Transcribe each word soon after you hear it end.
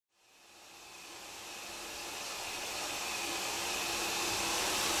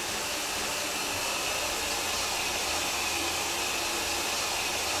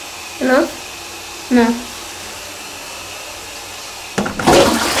No.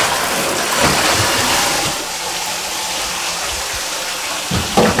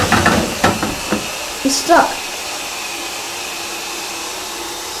 He's stuck.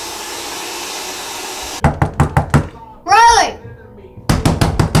 Riley!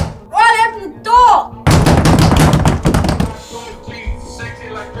 Riley, open the door!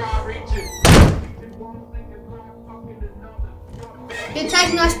 You're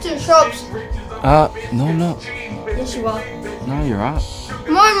taking us to the shops. No, I'm not. Yes, you are. No, you're right.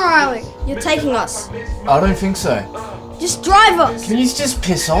 Come on, Riley. You're taking us. I don't think so. Just drive us. Can you just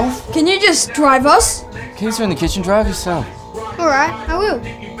piss off? Can you just drive us? Can you sit in the kitchen, drive yourself? Alright, I will.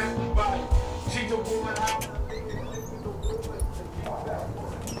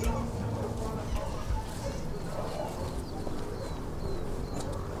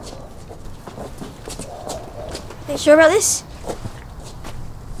 Are you sure about this?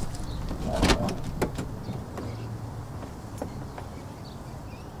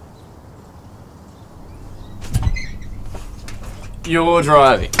 You're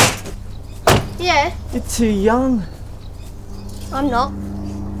driving. Yeah, You're too young. I'm not.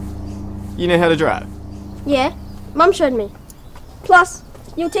 You know how to drive? Yeah, Mum showed me. Plus,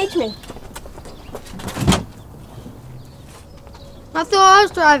 you'll teach me. I thought I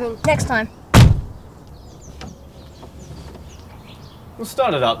was driving. Next time. We'll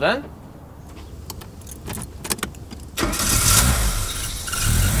start it up then.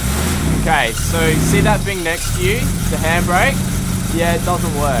 Okay, so see that thing next to you? The handbrake? Yeah, it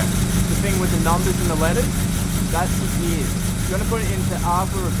doesn't work. The thing with the numbers and the letters? That's your gears. You're going to put it into R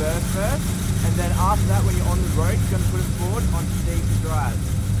for reverse first, and then after that, when you're on the road, you're going to put it forward on C to drive.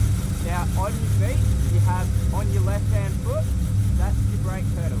 Now, on your feet, you have on your left-hand foot, that's your brake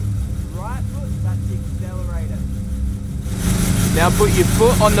pedal. Right foot, that's the accelerator. Now put your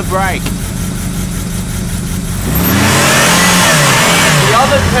foot on the brake. The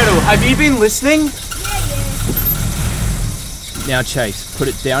other pedal, have you been listening? Yeah. Now Chase, put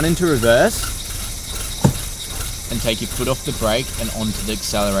it down into reverse and take your foot off the brake and onto the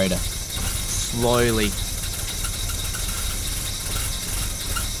accelerator. Slowly.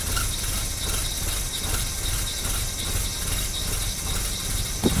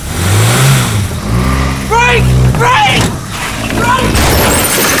 Brake! Brake! Brake!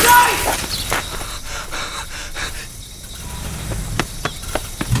 Brake!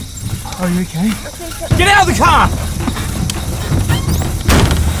 Are you okay? Get out of the car!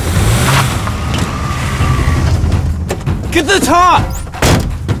 Get to the top!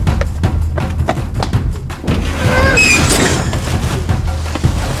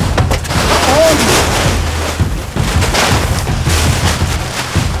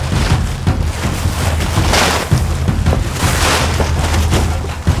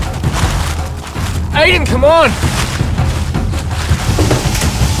 Aiden, come on!